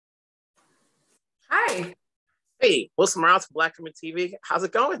Hi. Hey, what's Miles from Black Women TV? How's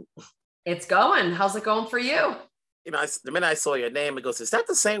it going? It's going. How's it going for you? The minute I saw your name, it goes, is that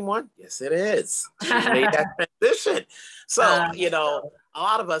the same one? Yes, it is. She made that transition. So, a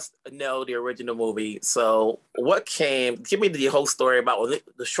lot of us know the original movie. So give me the whole story about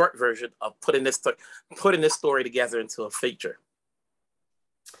the short version of putting this story together into a feature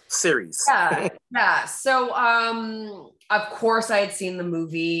series. yeah. So, of course I had seen the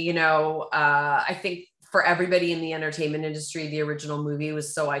movie, I think for everybody in the entertainment industry, the original movie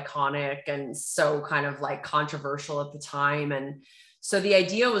was so iconic and so kind of like controversial at the time. And so the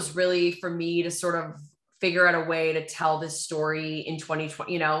idea was really for me to sort of figure out a way to tell this story in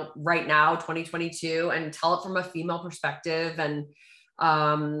 2020, right now, 2022, and tell it from a female perspective. And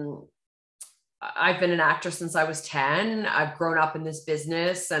I've been an actor since I was 10. I've grown up in this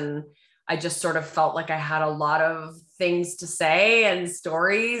business, and I just sort of felt like I had a lot of things to say and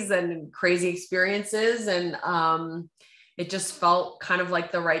stories and crazy experiences. And it just felt kind of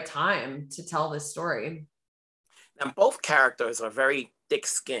like the right time to tell this story. And both characters are very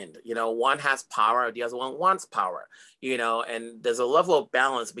thick-skinned. One has power, the other one wants power, and there's a level of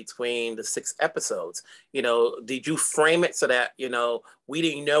balance between the 6 episodes. Did you frame it so that, we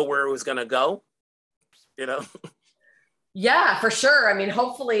didn't know where it was going to go? Yeah, for sure. I mean,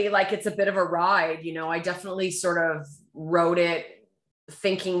 hopefully like it's a bit of a ride, I definitely sort of wrote it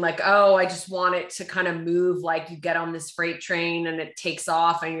thinking like, oh, I just want it to kind of move like you get on this freight train and it takes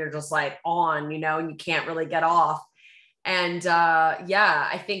off and you're just like on, and you can't really get off. And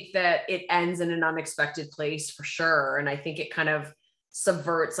I think that it ends in an unexpected place for sure. And I think it kind of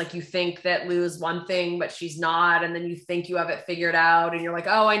subverts, like you think that Lou's one thing, but she's not. And then you think you have it figured out and you're like,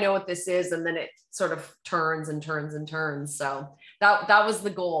 oh, I know what this is. And then it sort of turns and turns and turns. So that was the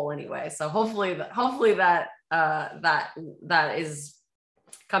goal anyway. So hopefully that is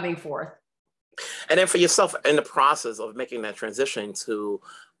coming forth. And then for yourself in the process of making that transition to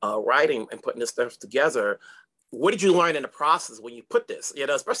writing and putting this stuff together, what did you learn in the process when you put this,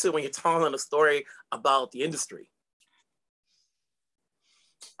 especially when you're telling a story about the industry?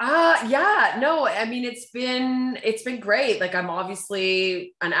 I mean, it's been great. Like I'm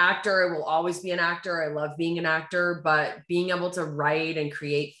obviously an actor. I will always be an actor. I love being an actor, but being able to write and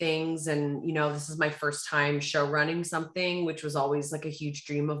create things. And, this is my first time show running something, which was always like a huge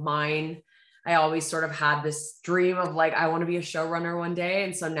dream of mine. I always sort of had this dream of like, I want to be a showrunner one day.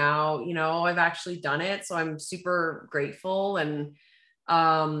 And so now, I've actually done it. So I'm super grateful. And,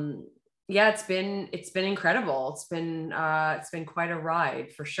 it's been incredible. It's been quite a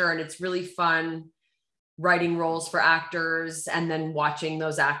ride for sure. And it's really fun writing roles for actors and then watching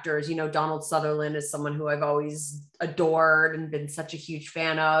those actors. Donald Sutherland is someone who I've always adored and been such a huge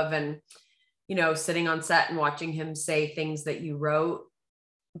fan of. And, sitting on set and watching him say things that you wrote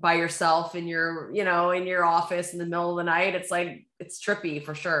by yourself in your, in your office in the middle of the night. It's like, it's trippy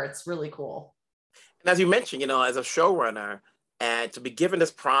for sure. It's really cool. And as you mentioned, as a showrunner, and to be given this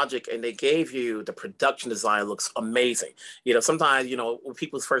project and they gave you the production design looks amazing. Sometimes, with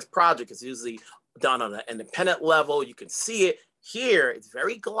people's first project, it's usually done on an independent level. You can see it. Here, it's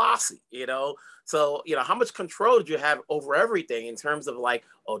very glossy, So, how much control did you have over everything in terms of like,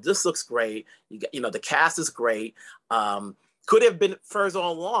 oh, this looks great. The cast is great. Could have been further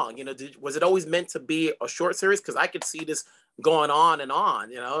along, was it always meant to be a short series? Because I could see this going on and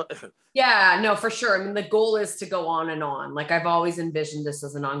on, Yeah, no, for sure. I mean, the goal is to go on and on. Like I've always envisioned this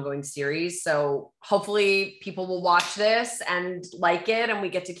as an ongoing series. So hopefully people will watch this and like it and we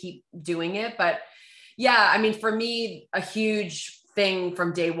get to keep doing it. But yeah, I mean, for me, a huge thing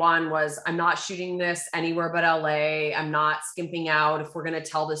from day one was I'm not shooting this anywhere but LA. I'm not skimping out. If we're going to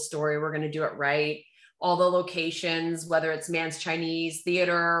tell this story, we're going to do it right. All the locations, whether it's Man's Chinese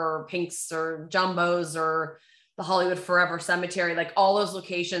Theater or Pink's or Jumbo's or the Hollywood Forever Cemetery, like all those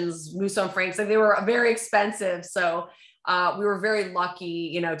locations, Musso and Frank's, like they were very expensive. So we were very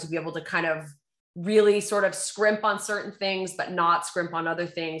lucky, to be able to kind of really sort of scrimp on certain things, but not scrimp on other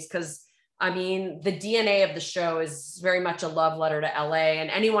things. Cause I mean, the DNA of the show is very much a love letter to LA,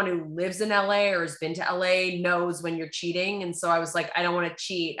 and anyone who lives in LA or has been to LA knows when you're cheating. And so I was like, I don't want to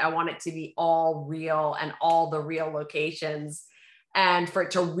cheat. I want it to be all real and all the real locations, and for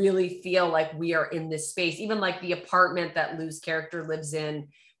it to really feel like we are in this space. Even like the apartment that Lou's character lives in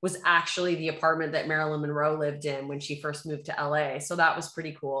was actually the apartment that Marilyn Monroe lived in when she first moved to LA. So that was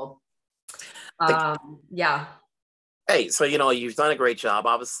pretty cool. Yeah. Hey, so, you've done a great job.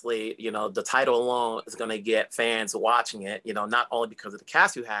 Obviously, the title alone is going to get fans watching it, not only because of the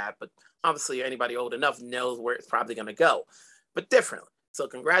cast you have, but obviously anybody old enough knows where it's probably going to go, but differently. So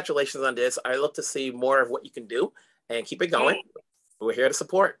congratulations on this. I look to see more of what you can do and keep it going. We're here to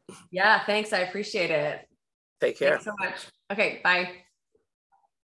support. Yeah, thanks. I appreciate it. Take care. Thanks so much. Okay, bye.